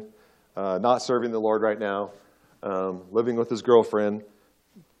Stockton, not serving the Lord right now, living with his girlfriend,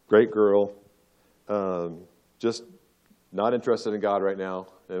 great girl, just not interested in God right now.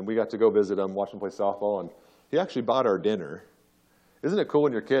 And we got to go visit him, watch him play softball, and he actually bought our dinner. Isn't it cool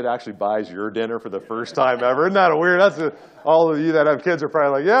when your kid actually buys your dinner for the first time ever? Isn't that weird? All of you that have kids are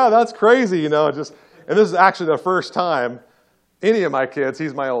probably like, yeah, that's crazy, and this is actually the first time any of my kids,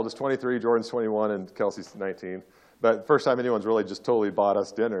 he's my oldest, 23, Jordan's 21, and Kelsey's 19. But first time anyone's really just totally bought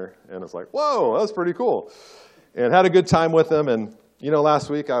us dinner. And it's like, whoa, that was pretty cool. And had a good time with them. And, last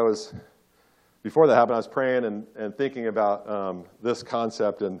week before that happened, I was praying and thinking about this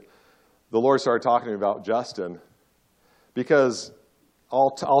concept. And the Lord started talking to me about Justin. Because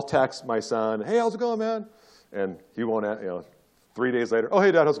I'll text my son, hey, how's it going, man? And he won't, 3 days later, oh,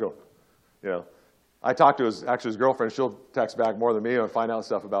 hey, Dad, how's it going? I talked to his girlfriend. She'll text back more than me and find out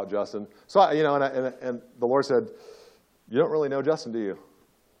stuff about Justin. So, and the Lord said, you don't really know Justin, do you?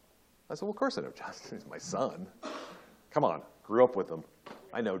 I said, well, of course I know Justin. He's my son. Come on, grew up with him.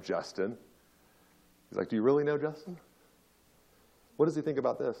 I know Justin. He's like, do you really know Justin? What does he think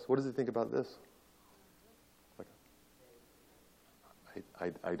about this? What does he think about this?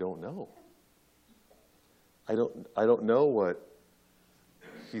 I don't know. I don't know what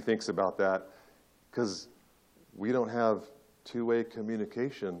he thinks about that, because we don't have two-way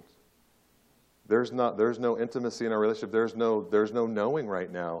communication. There's no intimacy in our relationship. There's no knowing right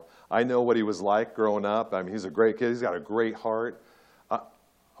now. I know what he was like growing up. I mean, he's a great kid. He's got a great heart.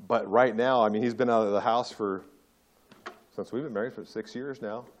 But right now, I mean, he's been out of the house since we've been married for 6 years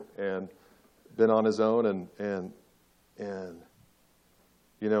now, and been on his own, and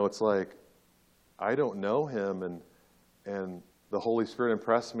it's like, I don't know him, and the Holy Spirit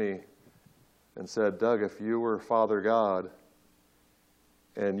impressed me and said, Doug, if you were Father God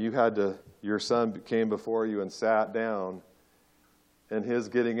and your son came before you and sat down, and his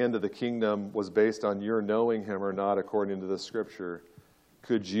getting into the kingdom was based on your knowing him or not according to the Scripture,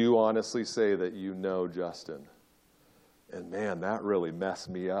 could you honestly say that you know Justin? And man, that really messed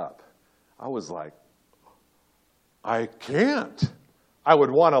me up. I was like, I can't. I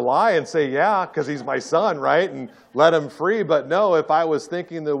would want to lie and say, yeah, because he's my son, right? And let him free. But no, if I was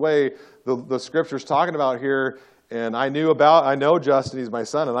thinking the way the Scripture's talking about here, and I know Justin, he's my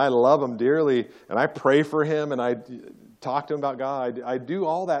son, and I love him dearly, and I pray for him, and I talk to him about God. I do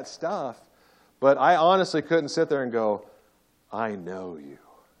all that stuff. But I honestly couldn't sit there and go, I know you.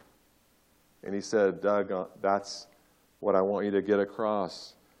 And he said, Doug, that's what I want you to get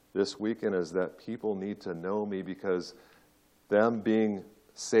across this weekend, is that people need to know me, because them being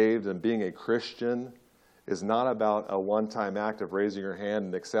saved and being a Christian is not about a one-time act of raising your hand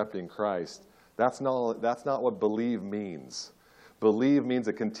and accepting Christ. That's not what believe means. Believe means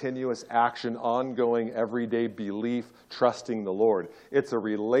a continuous action, ongoing, everyday belief, trusting the Lord. It's a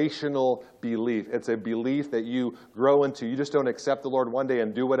relational belief. It's a belief that you grow into. You just don't accept the Lord one day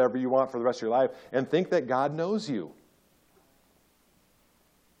and do whatever you want for the rest of your life and think that God knows you.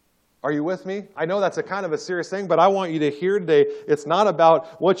 Are you with me? I know that's a kind of a serious thing, but I want you to hear today, it's not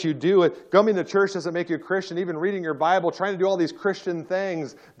about what you do. Coming to church doesn't make you a Christian. Even reading your Bible, trying to do all these Christian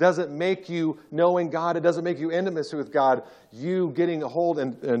things doesn't make you knowing God. It doesn't make you intimate with God. You getting a hold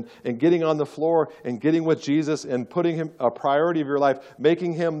and getting on the floor and getting with Jesus and putting Him a priority of your life,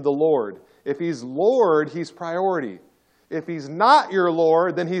 making Him the Lord. If He's Lord, He's priority. If He's not your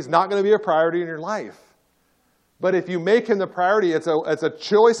Lord, then He's not going to be a priority in your life. But if you make Him the priority, it's a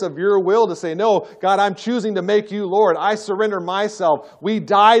choice of your will to say, no, God, I'm choosing to make you Lord. I surrender myself. We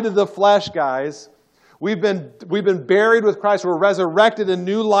die to the flesh, guys. We've been buried with Christ. We're resurrected in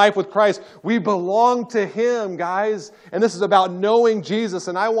new life with Christ. We belong to Him, guys. And this is about knowing Jesus.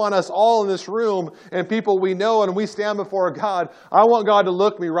 And I want us all in this room and people we know and we stand before God. I want God to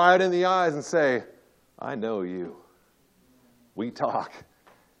look me right in the eyes and say, I know you. We talk.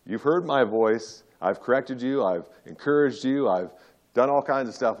 You've heard my voice. I've corrected you, I've encouraged you, I've done all kinds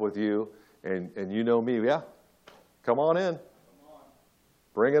of stuff with you, and you know me. Yeah, come on in.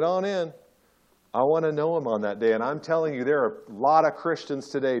 Bring it on in. I want to know Him on that day. And I'm telling you, there are a lot of Christians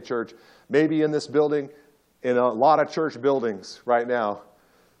today, church, maybe in this building, in a lot of church buildings right now,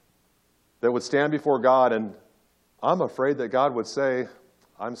 that would stand before God, and I'm afraid that God would say,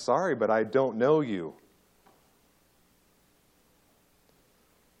 I'm sorry, but I don't know you.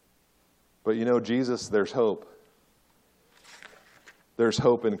 But you know, Jesus, there's hope. There's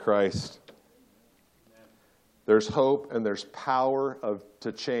hope in Christ. There's hope and there's power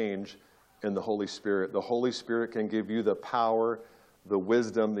to change in the Holy Spirit. The Holy Spirit can give you the power, the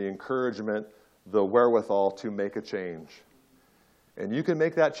wisdom, the encouragement, the wherewithal to make a change. And you can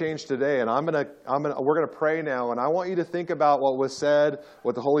make that change today. And we're gonna pray now. And I want you to think about what was said,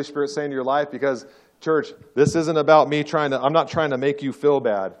 what the Holy Spirit's saying to your life, because church, this isn't about me I'm not trying to make you feel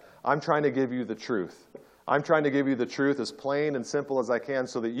bad. I'm trying to give you the truth. I'm trying to give you the truth as plain and simple as I can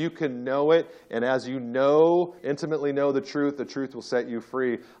so that you can know it. And as you intimately know the truth will set you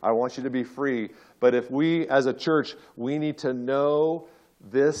free. I want you to be free. But if we, as a church, we need to know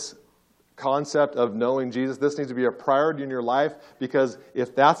this concept of knowing Jesus. This needs to be a priority in your life, because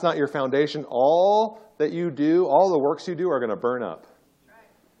if that's not your foundation, all that you do, all the works you do are going to burn up.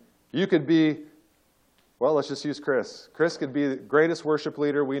 You could be... Well, let's just use Chris. Chris could be the greatest worship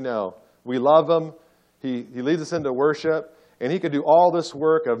leader we know. We love him. He leads us into worship. And he could do all this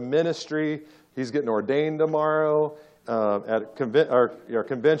work of ministry. He's getting ordained tomorrow at our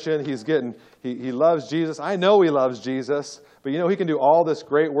convention. He loves Jesus. I know he loves Jesus. But you know, he can do all this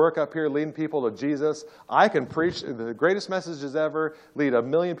great work up here leading people to Jesus. I can preach the greatest messages ever, lead 1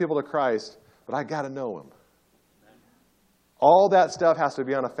 million people to Christ. But I got to know Him. All that stuff has to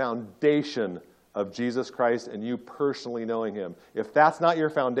be on a foundation of Jesus Christ and you personally knowing Him. If that's not your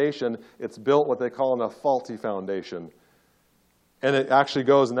foundation, it's built what they call on a faulty foundation. And it actually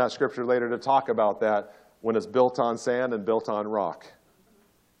goes in that scripture later to talk about that when it's built on sand and built on rock.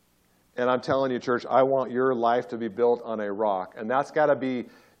 And I'm telling you, church, I want your life to be built on a rock. And that's got to be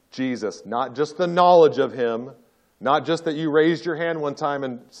Jesus, not just the knowledge of Him, not just that you raised your hand one time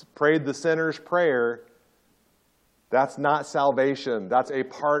and prayed the sinner's prayer. That's not salvation. That's a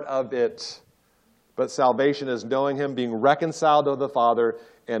part of it. But salvation is knowing Him, being reconciled to the Father,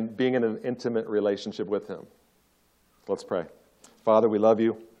 and being in an intimate relationship with Him. Let's pray. Father, we love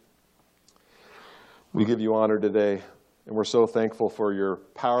You. We give You honor today. And we're so thankful for Your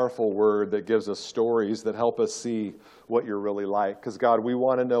powerful word that gives us stories that help us see what You're really like. Because, God, we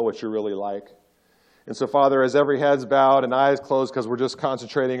want to know what You're really like. And so, Father, as every head's bowed and eyes closed, because we're just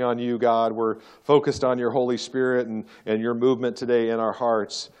concentrating on You, God, we're focused on Your Holy Spirit and Your movement today in our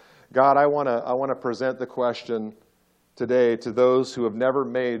hearts. God, I want to present the question today to those who have never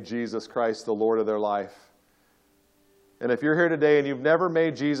made Jesus Christ the Lord of their life. And if you're here today and you've never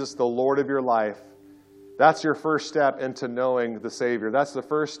made Jesus the Lord of your life, that's your first step into knowing the Savior. That's the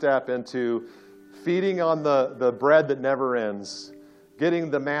first step into feeding on the bread that never ends, getting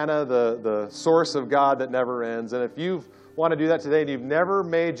the manna, the source of God that never ends. And if you want to do that today and you've never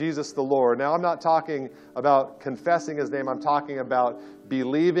made Jesus the Lord, now I'm not talking about confessing His name, I'm talking about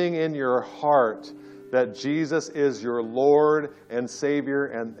believing in your heart that Jesus is your Lord and Savior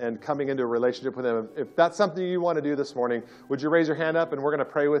and coming into a relationship with Him. If that's something you want to do this morning, would you raise your hand up and we're going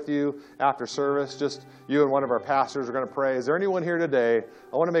to pray with you after service? Just you and one of our pastors are going to pray. Is there anyone here today?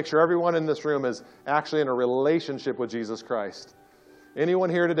 I want to make sure everyone in this room is actually in a relationship with Jesus Christ. Anyone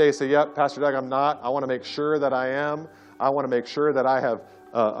here today say, yep, Pastor Doug, I'm not. I want to make sure that I am. I want to make sure that I have,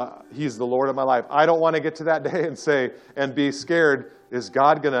 He's the Lord of my life. I don't want to get to that day and say, and be scared, is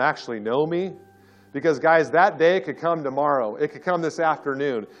God going to actually know me? Because, guys, that day could come tomorrow. It could come this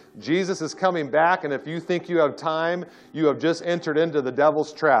afternoon. Jesus is coming back, and if you think you have time, you have just entered into the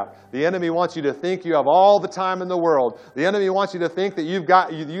devil's trap. The enemy wants you to think you have all the time in the world. The enemy wants you to think that you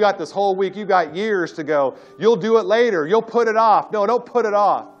got this whole week, you've got years to go. You'll do it later. You'll put it off. No, don't put it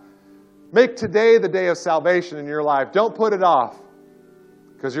off. Make today the day of salvation in your life. Don't put it off,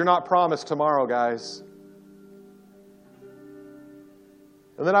 because you're not promised tomorrow, guys.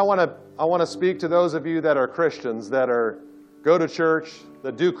 And then I want to speak to those of you that are Christians, that go to church,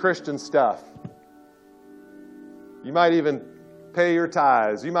 that do Christian stuff. You might even pay your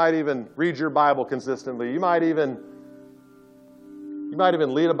tithes. You might even read your Bible consistently. You might even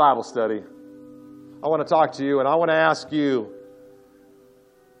lead a Bible study. I want to talk to you, and I want to ask you,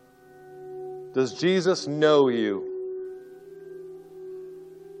 does Jesus know you?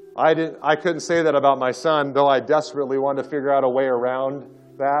 I couldn't say that about my son, though I desperately wanted to figure out a way around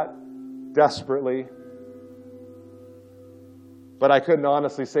that. Desperately. But I couldn't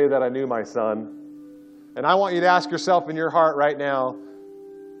honestly say that I knew my son. And I want you to ask yourself in your heart right now,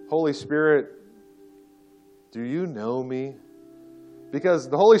 Holy Spirit, do you know me? Because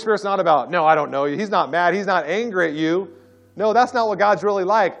the Holy Spirit's not about, no, I don't know you. He's not mad. He's not angry at you. No, that's not what God's really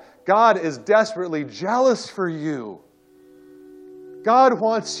like. God is desperately jealous for you. God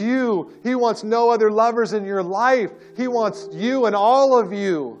wants you. He wants no other lovers in your life. He wants you and all of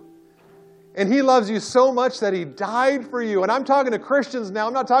you. And He loves you so much that He died for you. And I'm talking to Christians now.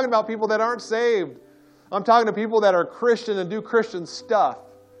 I'm not talking about people that aren't saved. I'm talking to people that are Christian and do Christian stuff.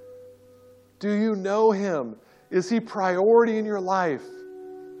 Do you know Him? Is He priority in your life?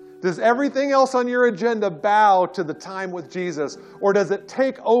 Does everything else on your agenda bow to the time with Jesus? Or does it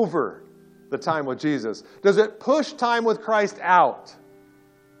take over the time with Jesus? Does it push time with Christ out?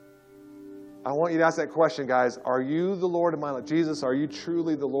 I want you to ask that question, guys. Are you the Lord of my life? Jesus, are you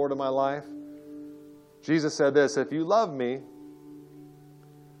truly the Lord of my life? Jesus said this, if you love me,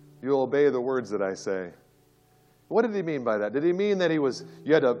 you'll obey the words that I say. What did He mean by that? Did He mean that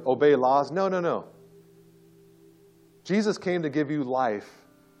you had to obey laws? No. Jesus came to give you life,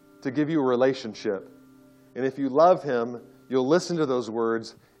 to give you a relationship. And if you love Him, you'll listen to those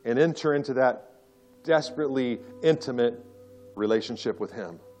words and enter into that desperately intimate relationship with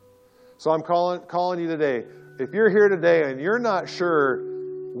Him. So I'm calling you today. If you're here today and you're not sure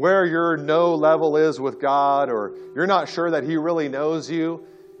where your know level is with God, or you're not sure that He really knows you,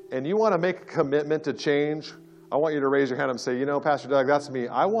 and you want to make a commitment to change, I want you to raise your hand and say, you know, Pastor Doug, that's me.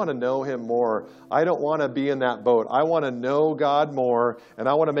 I want to know Him more. I don't want to be in that boat. I want to know God more, and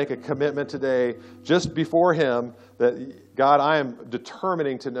I want to make a commitment today just before Him that, God, I am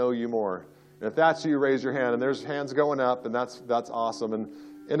determining to know You more. And if that's you, raise your hand. And there's hands going up, and that's awesome. And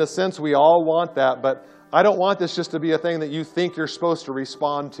in a sense, we all want that, but I don't want this just to be a thing that you think you're supposed to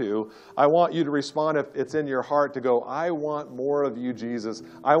respond to. I want you to respond if it's in your heart to go, I want more of You, Jesus.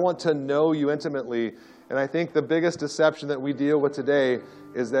 I want to know You intimately. And I think the biggest deception that we deal with today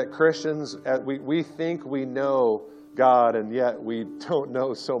is that Christians, we think we know God, and yet we don't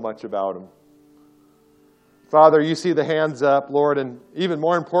know so much about Him. Father, You see the hands up, Lord, and even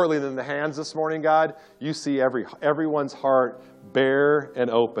more importantly than the hands this morning, God, You see everyone's heart bare and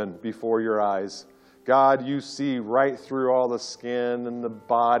open before Your eyes. God, You see right through all the skin and the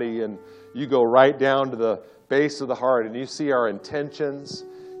body, and You go right down to the base of the heart, and You see our intentions.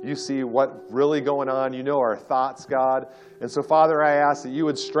 You see what's really going on. You know our thoughts, God. And so, Father, I ask that You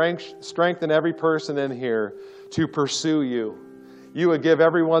would strengthen every person in here to pursue You. You would give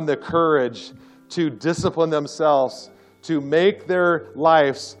everyone the courage to discipline themselves, to make their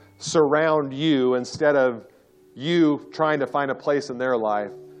lives surround You instead of You trying to find a place in their life.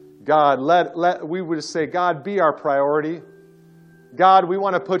 God, we would just say, God, be our priority. God, we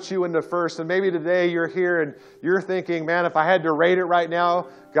want to put You into first. And maybe today you're here and you're thinking, man, if I had to rate it right now,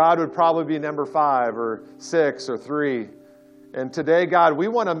 God would probably be number 5 or 6 or 3. And today, God, we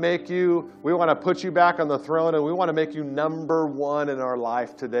want to put You back on the throne, and we want to make You number 1 in our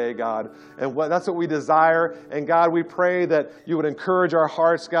life today, God. And that's what we desire. And God, we pray that You would encourage our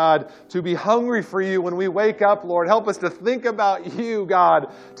hearts, God, to be hungry for You when we wake up, Lord. Help us to think about You,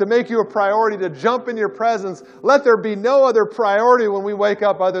 God, to make You a priority, to jump in Your presence. Let there be no other priority when we wake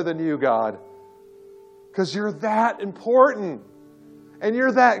up other than You, God. Because you're that important. And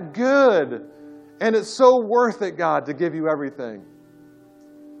you're that good. And it's so worth it, God, to give you everything.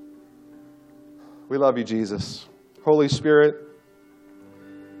 We love you, Jesus. Holy Spirit,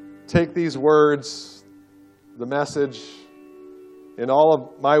 take these words, the message, in all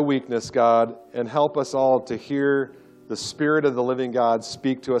of my weakness, God, and help us all to hear the Spirit of the living God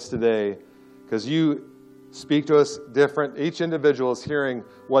speak to us today. Because you speak to us different. Each individual is hearing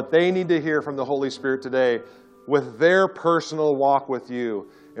what they need to hear from the Holy Spirit today with their personal walk with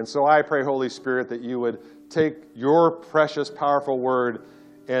you. And so I pray, Holy Spirit, that you would take your precious, powerful word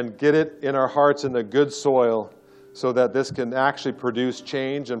and get it in our hearts in the good soil so that this can actually produce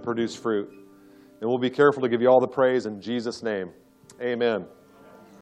change and produce fruit. And we'll be careful to give you all the praise in Jesus' name. Amen.